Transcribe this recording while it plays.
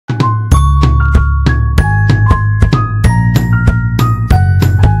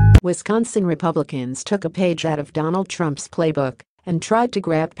Wisconsin Republicans took a page out of Donald Trump's playbook and tried to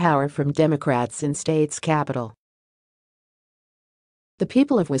grab power from Democrats in state's capital. The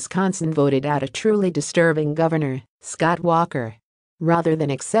people of Wisconsin voted out a truly disturbing governor, Scott Walker. Rather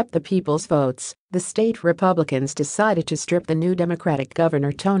than accept the people's votes, the state Republicans decided to strip the new Democratic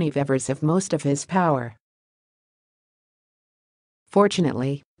governor Tony Evers of most of his power.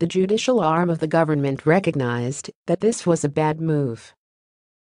 Fortunately, the judicial arm of the government recognized that this was a bad move.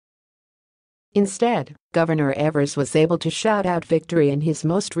 Instead, Governor Evers was able to shout out victory in his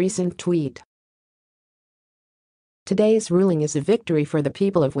most recent tweet. Today's ruling is a victory for the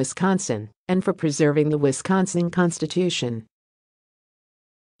people of Wisconsin and for preserving the Wisconsin Constitution.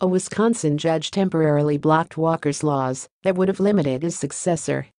 A Wisconsin judge temporarily blocked Walker's laws that would have limited his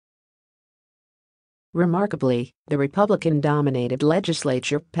successor. Remarkably, the Republican-dominated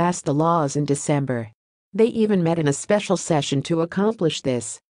legislature passed the laws in December. They even met in a special session to accomplish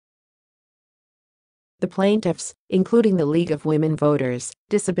this. The plaintiffs, including the League of Women Voters,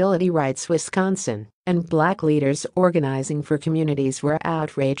 Disability Rights Wisconsin, and Black leaders organizing for communities, were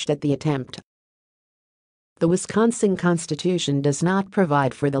outraged at the attempt. The Wisconsin Constitution does not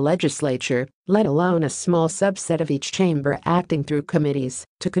provide for the legislature, let alone a small subset of each chamber acting through committees,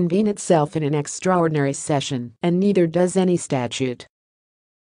 to convene itself in an extraordinary session, and neither does any statute.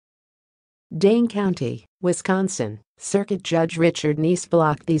 Dane County, Wisconsin, Circuit Judge Richard Neese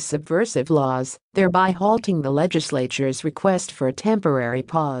blocked these subversive laws, thereby halting the legislature's request for a temporary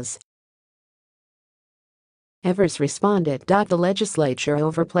pause. Evers responded. The legislature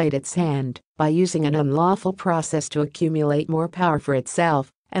overplayed its hand by using an unlawful process to accumulate more power for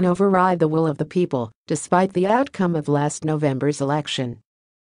itself and override the will of the people, despite the outcome of last November's election.